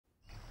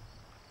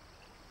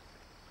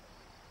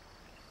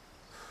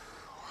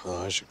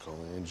Oh, I should call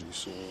Angie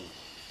soon.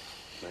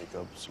 Make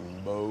up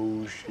some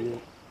bullshit.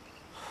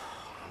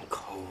 I'm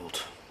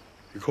cold.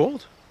 You're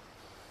cold?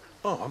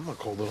 Oh, I'm not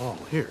cold at all.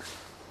 Here.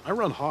 I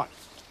run hot.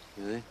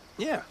 Really?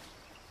 Yeah.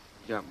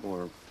 You got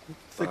more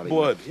Thick body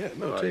blood. mass. Yeah,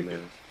 no, Body take it.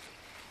 mass.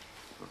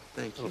 Oh,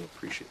 thank I don't you.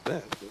 appreciate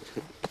that.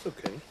 It's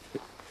okay.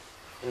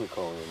 I'm gonna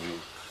call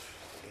Angie.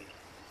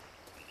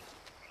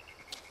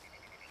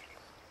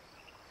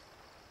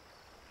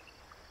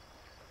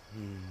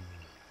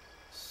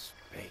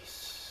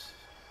 Space.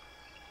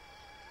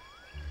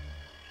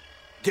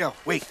 Dale,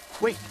 wait.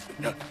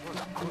 No.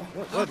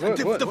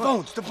 The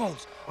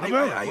phones.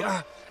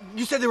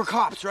 You said they were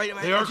cops, right?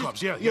 They are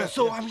cops, yeah.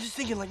 So I'm just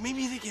thinking, like,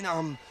 maybe they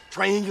can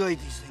triangulate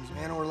these things,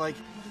 man, or like,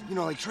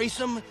 like trace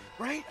them,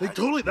 right? They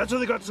totally, that's how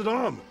they got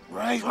Saddam.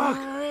 Right. Fuck,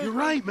 you're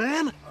right,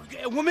 man.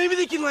 Okay, well, maybe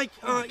they can, like,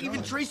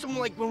 even trace them,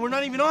 like, when we're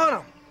not even on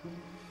them.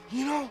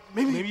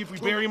 Maybe if we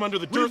bury him under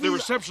the dirt, the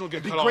reception will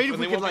get cut off, and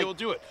they won't be able to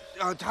do it.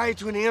 Tie it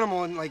to an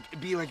animal and, like,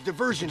 be, like,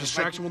 diversion. The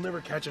distraction will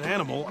never catch an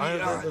animal.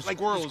 The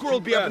squirrel will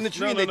be up in the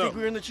tree, and they think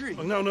we're in the tree.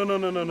 No.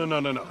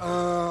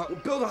 We'll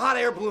build a hot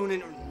air balloon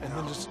and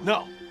then just,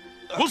 no.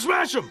 We'll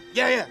smash him.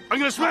 Yeah. I'm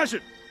gonna smash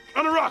it.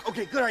 On a rock.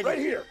 Okay, good idea. Right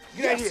here.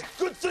 Good idea.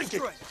 Good thinking.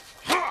 Destroy it.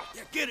 Ha!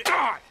 Yeah, get it.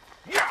 Die.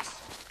 Yes.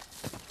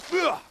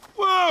 Ugh.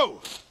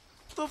 Whoa.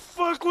 The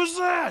fuck was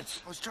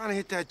that? I was trying to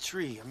hit that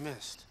tree. I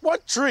missed.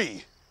 What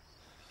tree?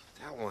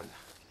 That one.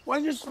 Why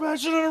didn't you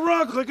smash it on a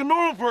rock like a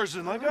normal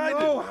person, like I did?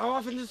 How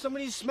often does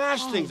somebody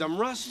smash things? I'm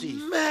rusty.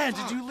 Man,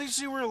 did you at least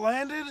see where it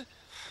landed?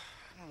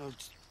 I don't know.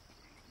 Just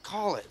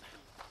call it.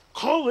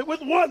 Call it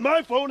with what?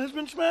 My phone has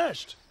been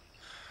smashed.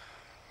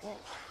 Well,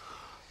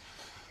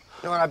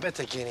 you know what? I bet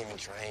they can't even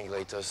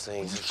triangulate those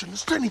things. You shouldn't have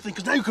said anything,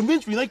 because now you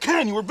convinced me they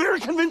can. You were very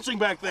convincing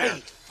back there.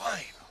 Hey,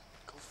 fine.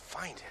 Go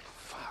find it.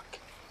 Fuck.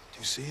 Do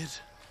you see it?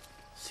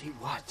 See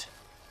what?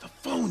 The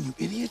phone, you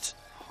idiot.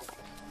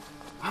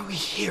 Why are we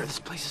here? This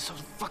place is so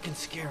fucking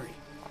scary.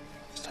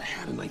 Yes, I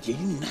had an idea.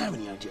 You didn't even have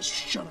any ideas.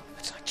 Shut up.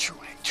 That's not true.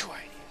 I had two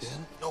ideas. Yeah?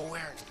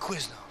 Nowhere in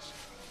Quiznos.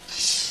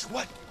 Shh.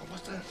 What?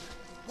 What's that?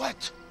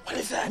 What? What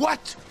is that?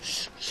 What?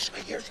 Shh. I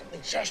hear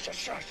something. Shush.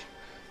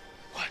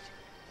 What?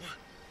 No,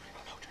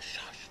 just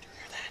shush. Do you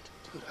hear that?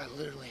 Dude, I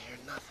literally hear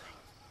nothing.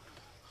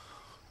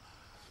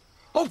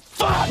 Oh,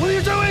 fuck! What are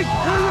you doing?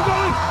 Where are you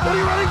going? What are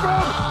you running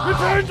from?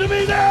 Return to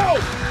me now!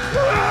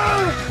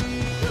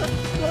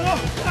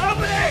 Help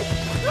me!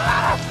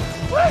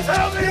 Please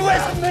help me!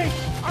 Listen to me!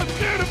 I'm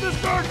scared of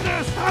this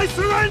darkness! I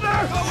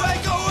surrender!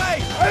 Go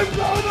away! I'm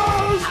so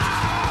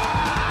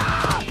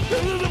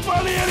This isn't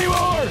funny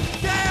anymore!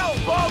 Dale!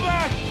 Fall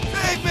back!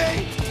 Save me!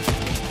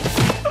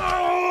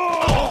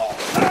 Oh!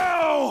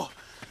 Ow!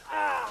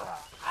 Ow!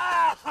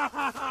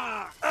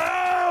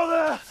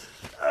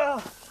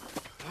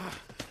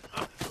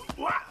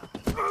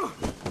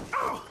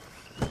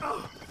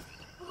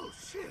 Oh,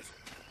 shit.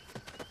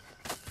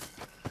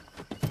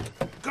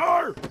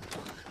 Car!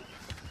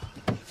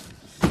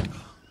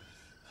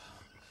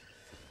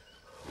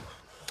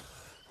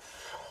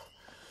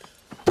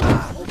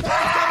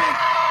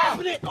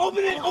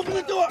 Open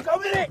the door!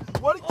 Open it!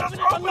 What? Just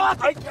unlock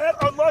it! I can't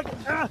unlock it!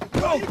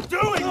 What are you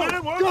doing,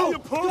 man? Why are you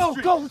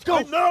posting? Go, let's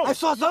go! No! I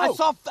saw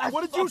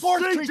What did you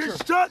forest say? creature.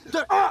 Just shut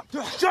up!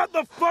 Shut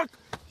the fuck!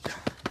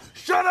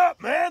 Shut up,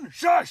 man!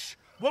 Shush!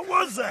 What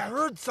was I that?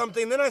 heard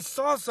something, then I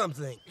saw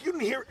something. You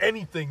didn't hear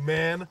anything,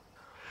 man.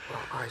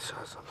 Well, I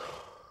saw something.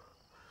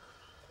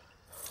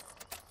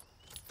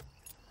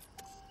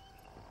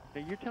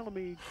 Hey, you're telling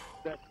me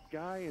that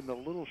guy in the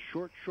little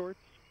short shorts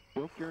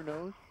broke your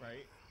nose?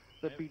 Right.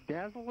 The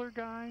bedazzler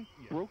guy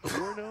broke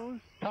your nose?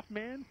 Tough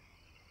man?